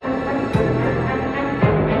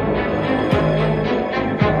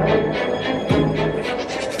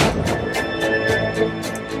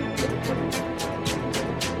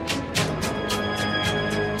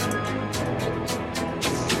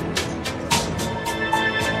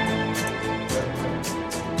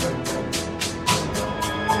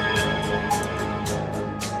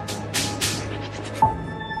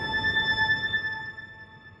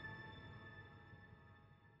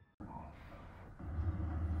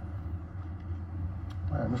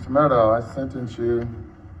Mr. Murdaugh, I sentence you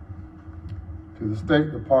to the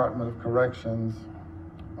State Department of Corrections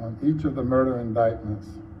on each of the murder indictments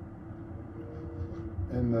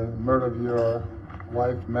in the murder of your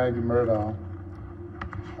wife, Maggie Murdaugh.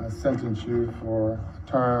 I sentence you for a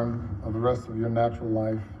term of the rest of your natural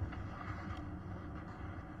life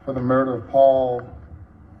for the murder of Paul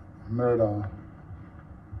Murdaugh,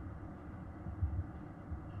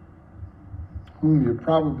 whom you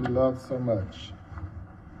probably love so much.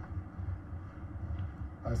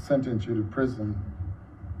 I sentence you to prison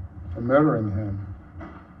for murdering him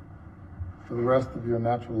for the rest of your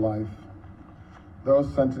natural life.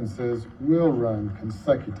 Those sentences will run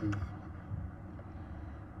consecutive.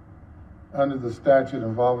 Under the statute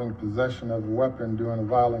involving possession of a weapon during a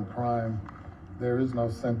violent crime, there is no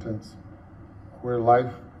sentence where a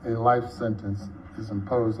life sentence is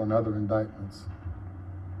imposed on other indictments.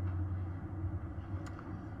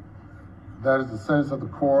 That is the sentence of the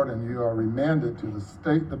court, and you are remanded to the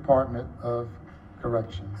State Department of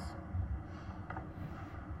Corrections.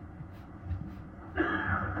 And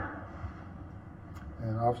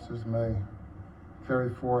officers may carry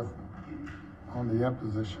forth on the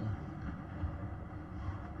imposition.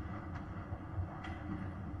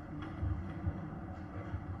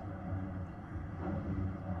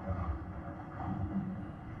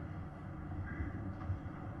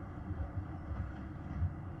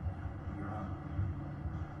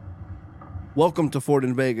 Welcome to Ford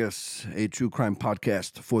in Vegas, a true crime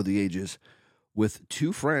podcast for the ages with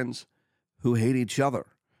two friends who hate each other.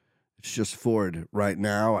 It's just Ford right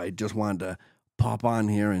now. I just wanted to pop on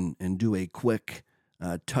here and do a quick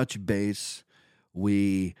touch base.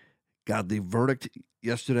 We got the verdict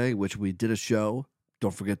yesterday, which we did a show.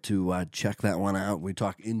 Don't forget to check that one out. We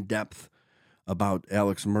talk in depth about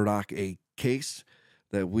Alex Murdaugh, a case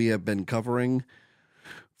that we have been covering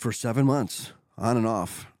for 7 months, on and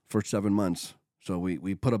off. For 7 months. So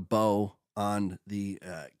we put a bow on the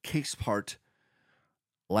case part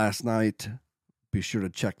last night. Be sure to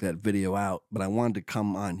check that video out. But I wanted to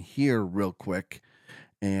come on here real quick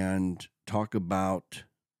and talk about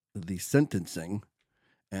the sentencing.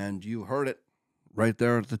 And you heard it right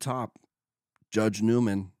there at the top. Judge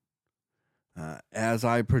Newman, as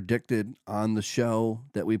I predicted on the show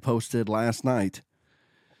that we posted last night,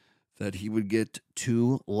 that he would get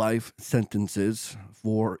 2 life sentences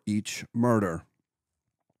for each murder.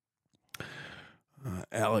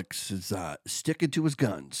 Alex is sticking to his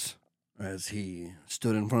guns as he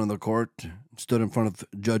stood in front of the court, stood in front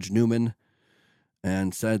of Judge Newman,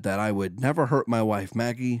 and said that I would never hurt my wife,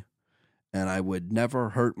 Maggie, and I would never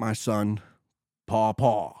hurt my son,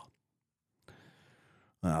 Paw.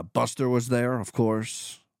 Buster was there, of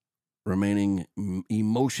course, remaining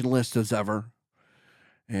emotionless as ever.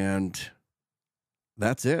 And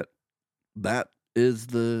that's it. That is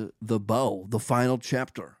the bow, the final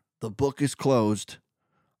chapter. The book is closed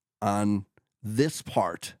on this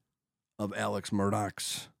part of Alex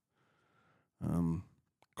Murdaugh's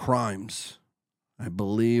crimes. I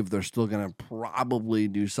believe they're still going to probably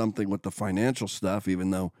do something with the financial stuff,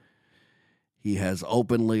 even though he has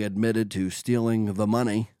openly admitted to stealing the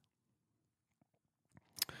money.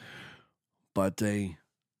 But a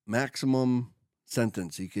maximum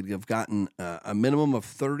sentence. He could have gotten a minimum of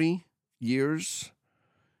 30 years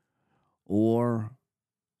or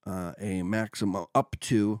a maximum up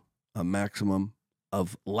to a maximum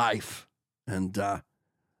of life. And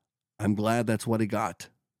I'm glad that's what he got.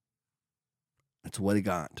 That's what he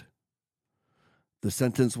got. The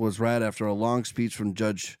sentence was read after a long speech from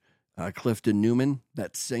Judge Clifton Newman,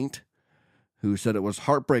 that saint, who said it was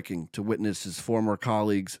heartbreaking to witness his former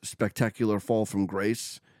colleague's spectacular fall from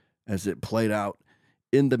grace as it played out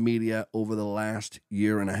in the media over the last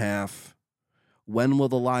year and a half. When will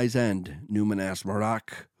the lies end? Newman asked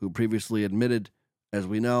Murdaugh, who previously admitted, as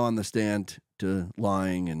we know, on the stand to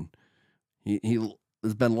lying, and he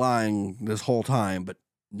has been lying this whole time, but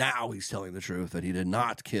now he's telling the truth that he did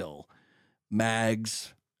not kill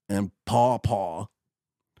Mags and Paw.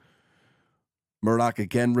 Murdaugh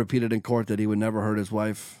again repeated in court that he would never hurt his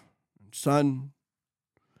wife and son.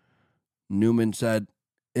 Newman said,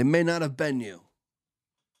 "It may not have been you.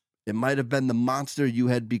 It might have been the monster you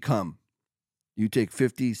had become. You take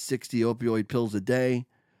 50, 60 opioid pills a day.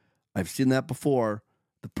 I've seen that before.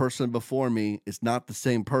 The person before me is not the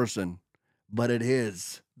same person, but it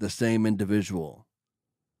is the same individual."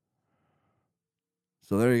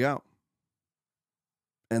 So there you go.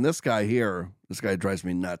 And this guy here, this guy drives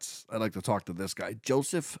me nuts. I'd like to talk to this guy,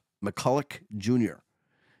 Joseph McCulloch Jr.,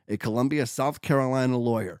 a Columbia, South Carolina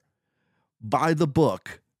lawyer. By the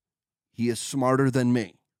book, he is smarter than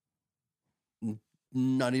me.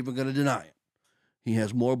 Not even going to deny it. He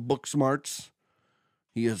has more book smarts.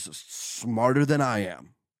 He is smarter than I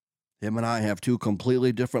am. Him and I have two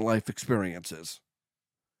completely different life experiences.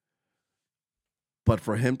 But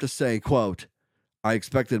for him to say, quote, I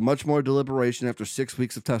expected much more deliberation after 6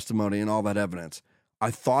 weeks of testimony and all that evidence.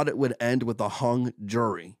 I thought it would end with a hung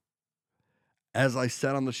jury. As I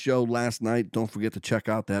said on the show last night, don't forget to check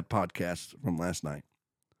out that podcast from last night.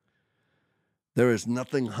 There is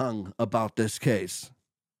nothing hung about this case.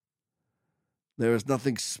 There is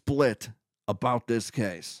nothing split about this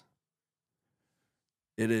case.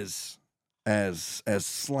 It is as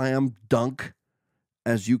slam dunk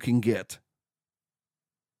as you can get.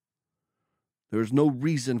 There's no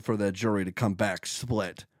reason for that jury to come back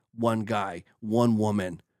split. One guy, one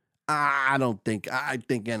woman. I think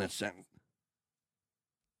innocent.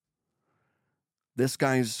 This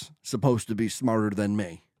guy's supposed to be smarter than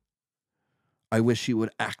me. I wish he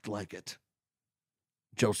would act like it.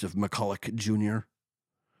 Joseph McCulloch Jr.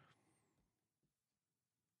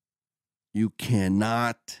 You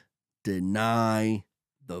cannot deny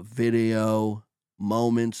the video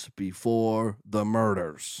moments before the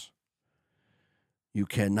murders. You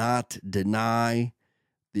cannot deny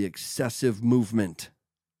the excessive movement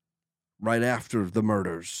right after the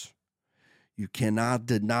murders. You cannot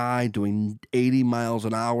deny doing 80 miles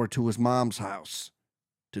an hour to his mom's house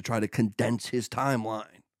to try to condense his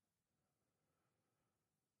timeline.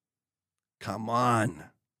 Come on.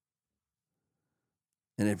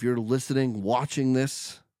 And if you're listening, watching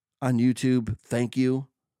this on YouTube, thank you.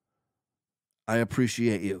 I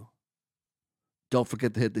appreciate you. Don't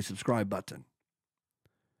forget to hit the subscribe button.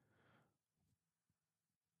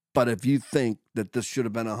 But if you think that this should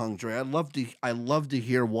have been a hung jury, I'd love to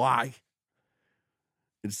hear why.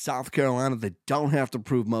 In South Carolina, they don't have to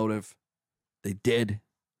prove motive. They did.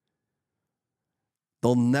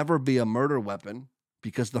 They'll never be a murder weapon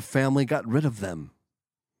because the family got rid of them.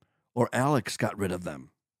 Or Alex got rid of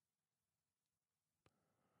them.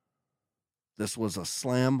 This was a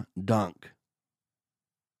slam dunk.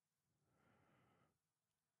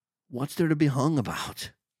 What's there to be hung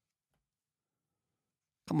about?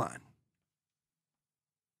 Come on.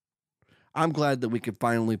 I'm glad that we could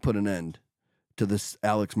finally put an end to this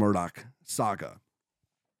Alex Murdaugh saga.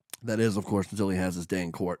 That is, of course, until he has his day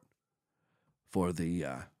in court for the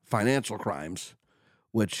financial crimes,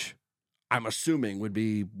 which I'm assuming would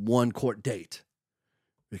be one court date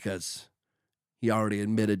because he already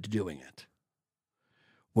admitted to doing it.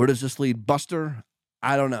 Where does this lead Buster?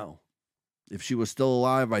 I don't know. If she was still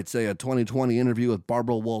alive, I'd say a 2020 interview with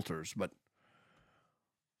Barbara Walters, but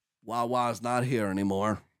Wawa's not here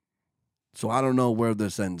anymore. So I don't know where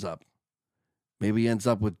this ends up. Maybe he ends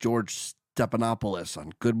up with George Stephanopoulos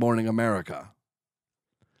on Good Morning America.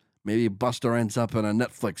 Maybe Buster ends up in a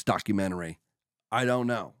Netflix documentary. I don't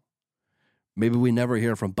know. Maybe we never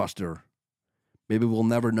hear from Buster. Maybe we'll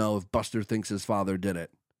never know if Buster thinks his father did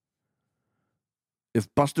it.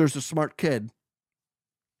 If Buster's a smart kid,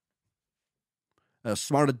 a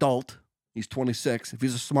smart adult, he's 26. If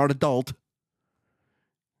he's a smart adult,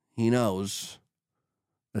 he knows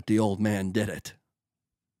that the old man did it.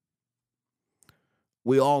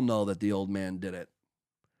 We all know that the old man did it.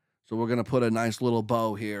 So we're going to put a nice little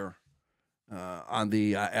bow here on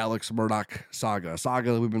the Alex Murdaugh saga. A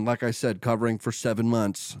saga that we've been, like I said, covering for 7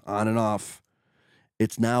 months, on and off.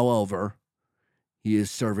 It's now over. He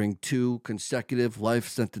is serving 2 consecutive life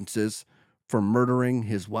sentences for murdering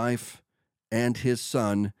his wife and his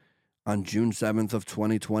son on June 7th of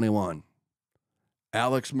 2021.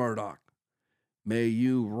 Alex Murdaugh, may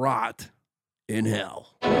you rot in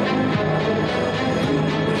hell.